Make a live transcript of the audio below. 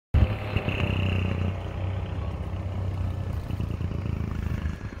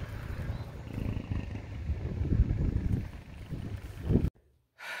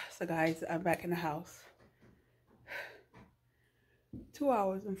So guys, I'm back in the house. 2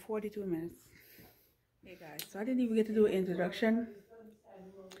 hours and 42 minutes. Hey guys, so I didn't even get to do an introduction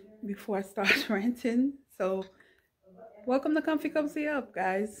before I start ranting. So welcome to Comfy Comfy Up,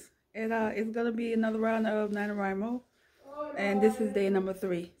 guys. It's gonna be another round of NaNoWriMo, and this is day number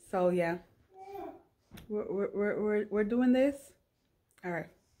 3. So yeah, we're doing this. All right,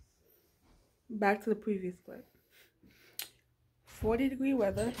 back to the previous clip. 40-degree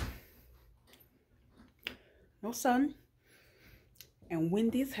weather, no sun, and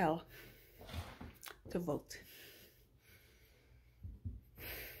windy as hell to vote.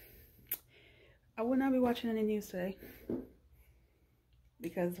 I will not be watching any news today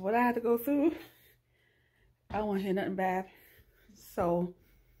because what I had to go through, I don't want to hear nothing bad. So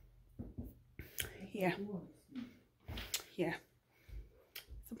yeah, so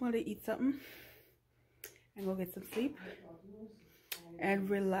I'm going to eat something and go get some sleep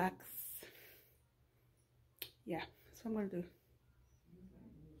and relax. Yeah, that's what I'm going to do.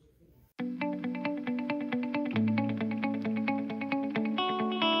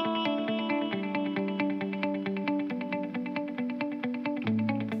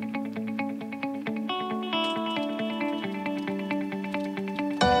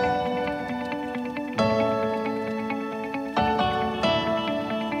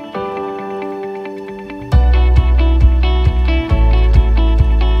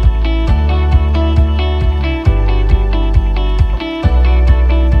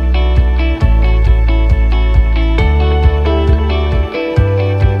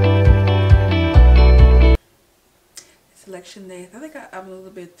 Election day. I think I'm a little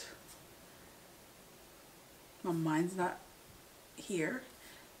bit, my mind's not here,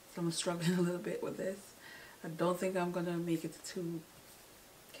 so I'm struggling a little bit with this. I don't think I'm gonna make it to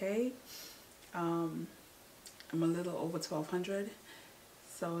 2K. I'm a little over 1,200,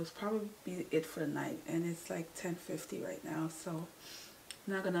 so it's probably it for the night, and it's like 10:50 right now, so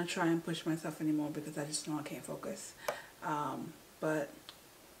I'm not gonna try and push myself anymore because I just know I can't focus. But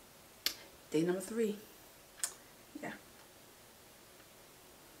day number 3, yeah.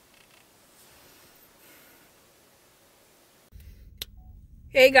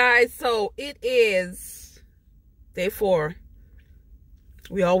 Hey guys, so it is day 4.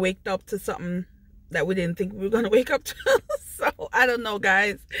 We all waked up to something that we didn't think we were going to wake up to. So I don't know,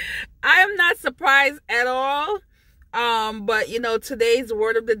 guys. I am not surprised at all. But you know, today's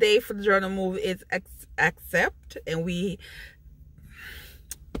word of the day for the journal move is accept. And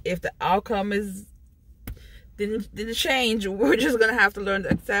if the outcome is didn't change, we're just gonna have to learn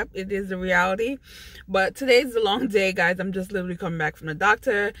to accept. It is the reality. But today's a long day, guys. I'm just literally coming back from the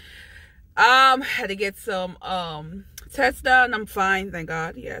doctor. Had to get some tests done. I'm fine, thank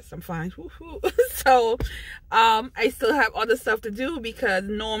God. Yes, I'm fine. So I still have other stuff to do because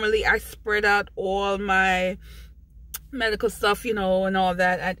normally I spread out all my medical stuff, you know, and all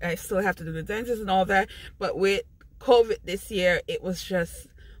that. I still have to do the dentist and all that. But with COVID this year, it was just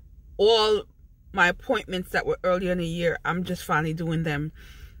all my appointments that were earlier in the year. I'm just finally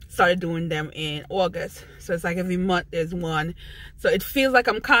started doing them in August. So it's like every month there's one. So it feels like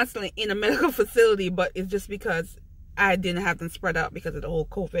I'm constantly in a medical facility, but it's just because I didn't have them spread out because of the whole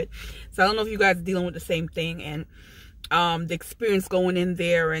COVID. So I don't know if you guys are dealing with the same thing, and the experience going in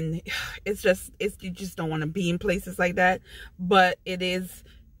there, and you just don't want to be in places like that. But it is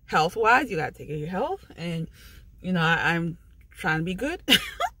health-wise, you got to take care of your health, and you know, I'm trying to be good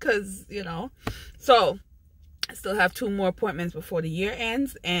because, you know, so I still have 2 more appointments before the year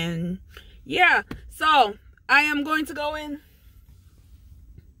ends. And yeah, so I am going to go in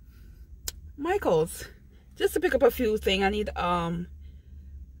Michael's just to pick up a few things. I need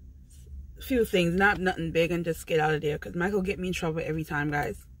few things, nothing big, and just get out of there because Michael get me in trouble every time,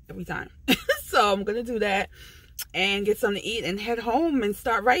 guys, every time. So I'm gonna do that and get something to eat and head home and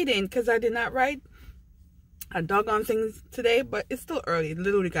start writing because I did not write a doggone things today, but it's still early.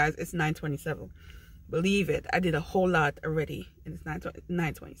 Literally, guys, it's 9:27. Believe it, I did a whole lot already, and it's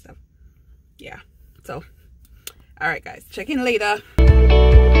 9:27. Yeah, so all right, guys, check in later.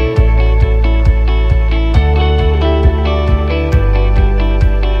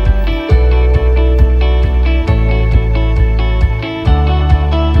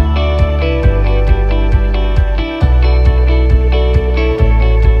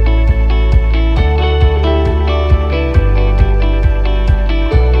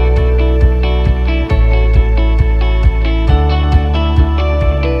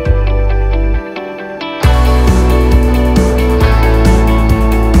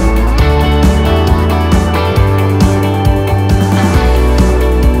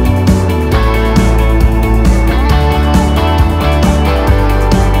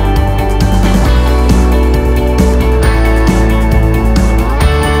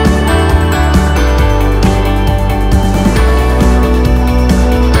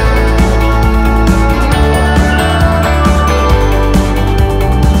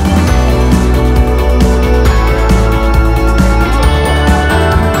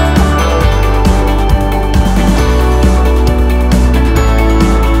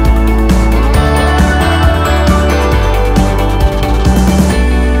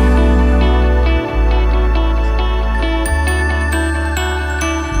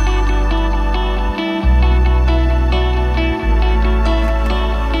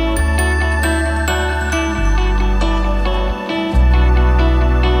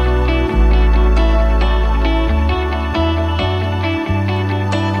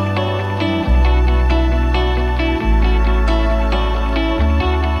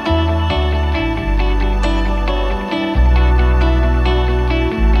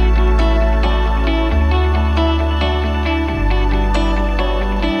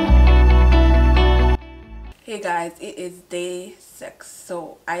 Hey guys, it is day 6,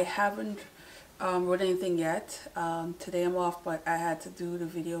 so I haven't wrote anything yet. Today I'm off, but I had to do the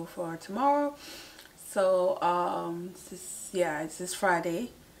video for tomorrow. So it's this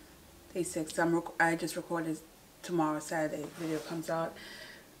Friday, day 6. I just recorded tomorrow, Saturday. The video comes out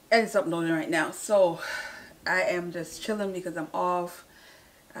and it's uploading right now. So I am just chilling because I'm off.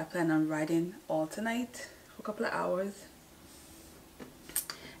 I plan on writing all tonight for a couple of hours.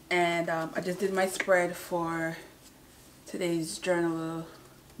 And I just did my spread for today's journal.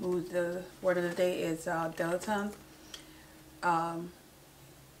 The word of the day is dilettante.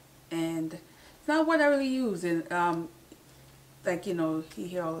 And it's not what I really use. And like, you know, you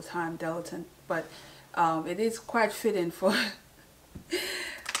hear all the time, dilettante. But it is quite fitting for,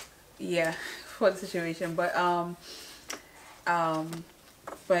 yeah, for the situation. But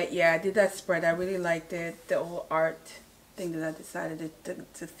yeah, I did that spread. I really liked it. The whole art thing that I decided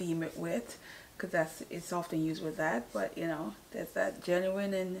to theme it with, because it's often used with that. But you know, there's that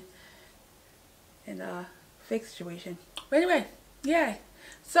genuine and fake situation. But anyway, yeah.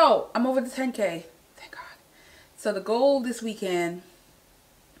 So I'm over the 10K. Thank God. So the goal this weekend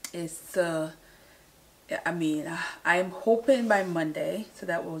is to, I mean, I'm hoping by Monday, so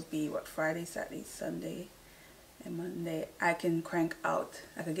that will be what, Friday, Saturday, Sunday, and Monday, I can crank out.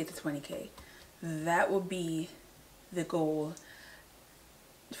 I can get to 20K. That will be the goal.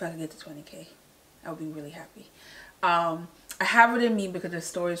 If I can get to 20K, I would be really happy. I have it in me because the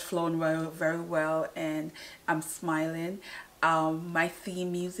story is flowing very well, and I'm smiling. My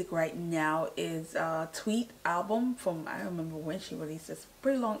theme music right now is Tweet album from, I don't remember when she released this,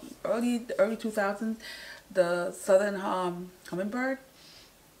 pretty long, early 2000s. The Southern Hummingbird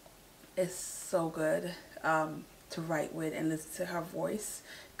is so good to write with and listen to her voice,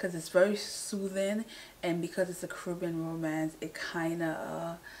 because it's very soothing, and because it's a Caribbean romance, it kind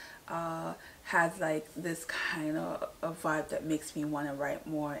of has like this kind of a vibe that makes me want to write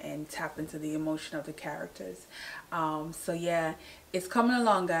more and tap into the emotion of the characters. So yeah, it's coming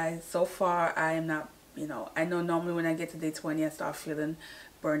along, guys. So far I am not, you know, I know normally when I get to day 20 I start feeling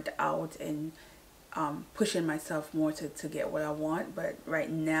burnt out and pushing myself more to get what I want. But right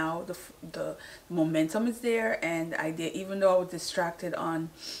now the momentum is there, and I did, even though I was distracted on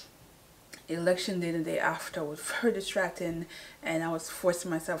election day, the day after was very distracting, and I was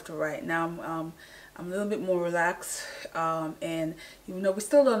forcing myself to write. Now I'm a little bit more relaxed, and even though we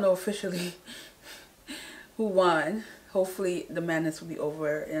still don't know officially who won, hopefully the madness will be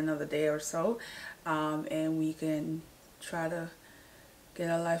over in another day or so, and we can try to get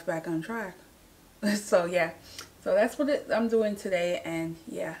our life back on track. So yeah, so that's what I'm doing today, and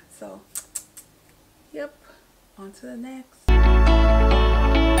yeah, so yep, on to the next.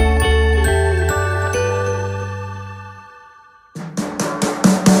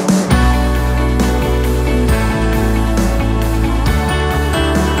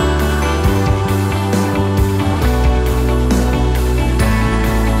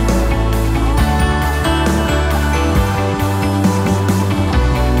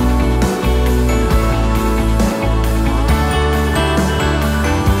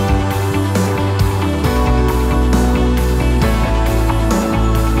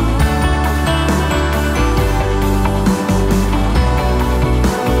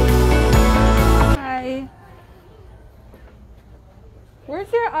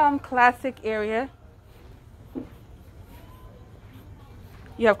 Where's your classic area?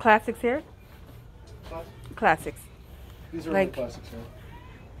 You have classics here? Classics. These are like all the classics here.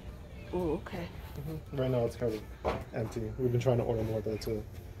 Oh, okay. Right now it's kind of empty. We've been trying to order more though to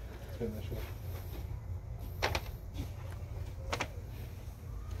finish it.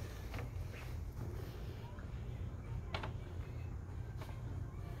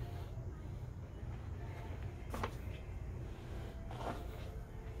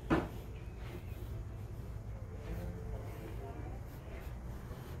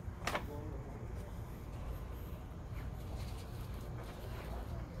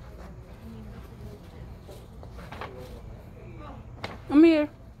 I'm here.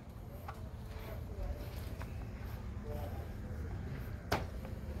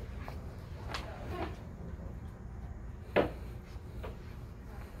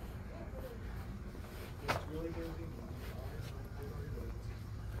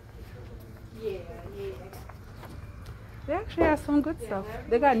 They actually have some good stuff.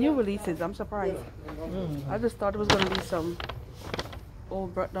 They got new releases. I'm surprised. I just thought it was going to be some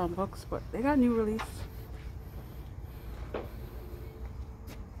old brought down books, but they got new release.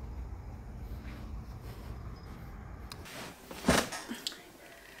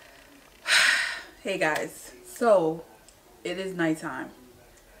 Hey guys, so it is nighttime.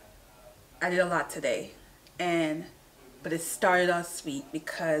 I did a lot today, But it started off sweet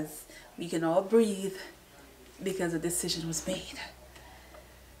because we can all breathe because a decision was made.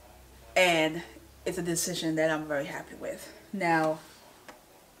 And it's a decision that I'm very happy with. Now,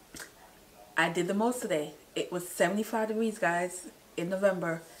 I did the most today. It was 75 degrees, guys, in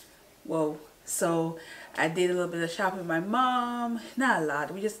November. Whoa. So I did a little bit of shopping with my mom. Not a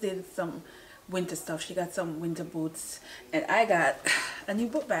lot. We just did some winter stuff. She got some winter boots. And I got a new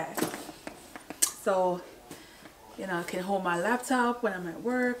book bag. So, you know, I can hold my laptop when I'm at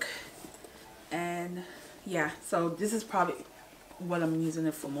work. And yeah, so this is probably what I'm using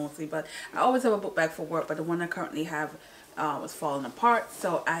it for mostly. But I always have a book bag for work. But the one I currently have was falling apart.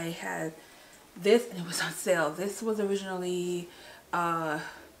 So I had this, and it was on sale. This was originally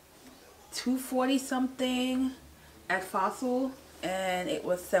 $240 something at Fossil, and it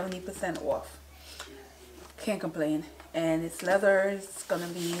was 70% off. Can't complain. And it's leather. It's gonna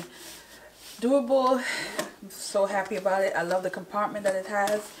be durable. I'm so happy about it. I love the compartment that it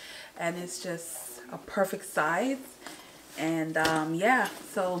has, and it's just a perfect size. And yeah,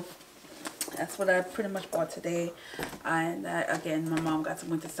 so that's what I pretty much bought today. And again, my mom got some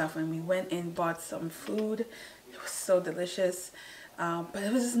winter stuff, and we went and bought some food. It was so delicious. But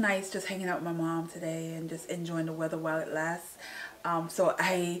it was just nice just hanging out with my mom today and just enjoying the weather while it lasts. But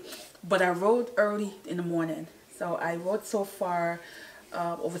I wrote early in the morning. So I wrote so far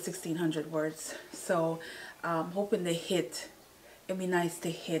over 1,600 words. So I'm hoping to hit, it'd be nice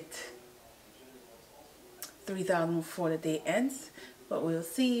to hit 3,000 before the day ends. But we'll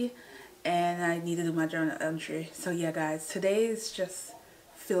see. And I need to do my journal entry. So yeah, guys, today is just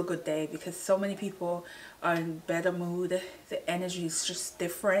feel good day because so many people are in better mood. The energy is just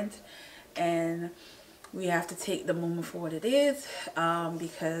different, and we have to take the moment for what it is,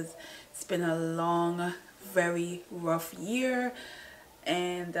 because it's been a long, very rough year,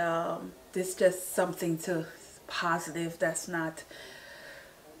 and this just something to positive that's not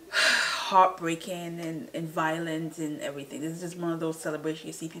heartbreaking and violent and everything. This is just one of those celebrations.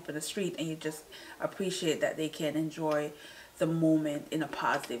 You see people in the street and you just appreciate that they can enjoy the moment in a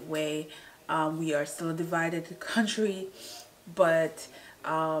positive way. We are still a divided country, but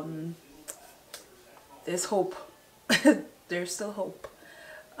there's hope. There's still hope,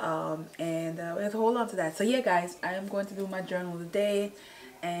 and we have to hold on to that. So yeah, guys, I am going to do my journal of the day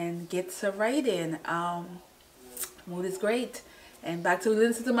and get to writing. Mood is great. And back to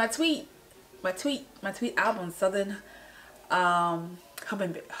listen to my tweet album, Southern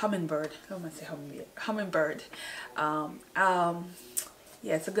Hummingbird. How am I say hummingbird?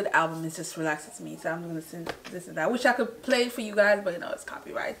 Yeah, it's a good album. It just relaxes me, so I'm gonna listen to that. I wish I could play it for you guys, but you know it's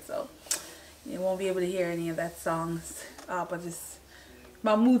copyright, so you won't be able to hear any of that songs. But it's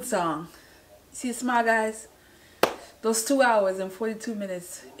my mood song. See the smile, guys? Those 2 hours and 42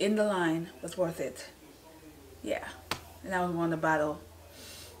 minutes in the line was worth it. Yeah. And I was one of the battle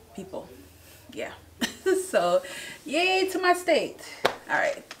people. Yeah. So, yay to my state. All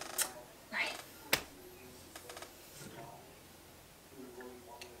right. Bye.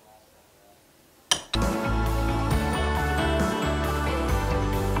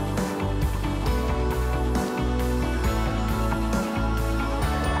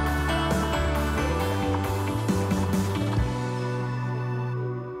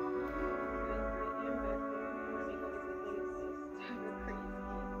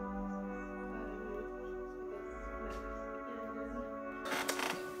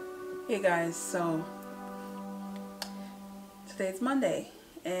 Hey guys, so today's Monday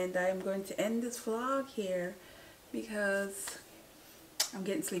and I'm going to end this vlog here because I'm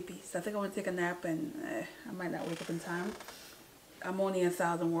getting sleepy. So I think I want to take a nap, and I might not wake up in time. I'm only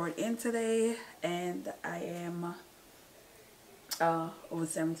 1,000 words in today, and I am over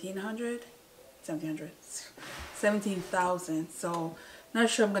 17,000. So not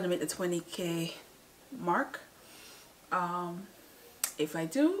sure I'm going to make the 20K mark. If I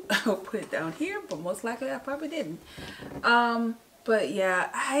do, I'll put it down here, but most likely I probably didn't. But yeah,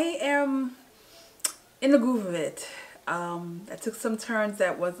 I am in the groove of it. I took some turns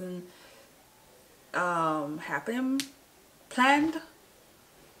that wasn't happening planned,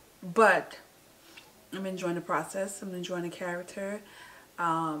 but I'm enjoying the process. I'm enjoying the character.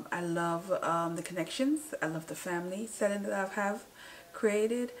 I love the connections. I love the family setting that I have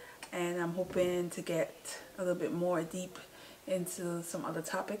created, and I'm hoping to get a little bit more deep into some other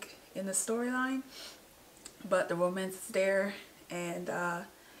topic in the storyline. But the romance is there, and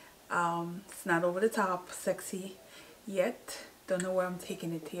it's not over the top sexy yet. Don't know where I'm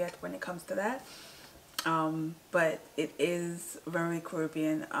taking it yet when it comes to that. But it is very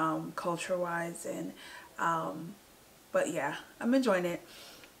Caribbean culture wise, and but yeah, I'm enjoying it.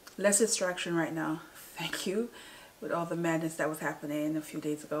 Less distraction right now. thank you. With all the madness that was happening a few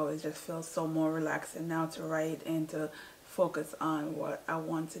days ago, it just feels so more relaxing now to write and to focus on what I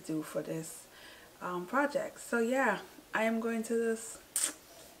want to do for this project. So yeah, I am going to just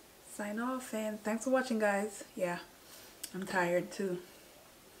sign off, and thanks for watching, guys. Yeah, I'm tired too.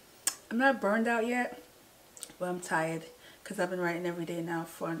 I'm not burned out yet, but I'm tired because I've been writing every day now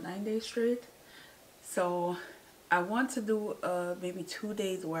for 9 days straight. So I want to do maybe 2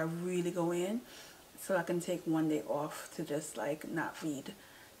 days where I really go in, so I can take 1 day off to just like not read,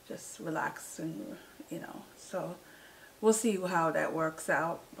 just relax, and you know. So we'll see how that works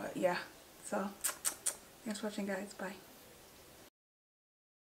out. But yeah, so thanks for watching, guys. Bye.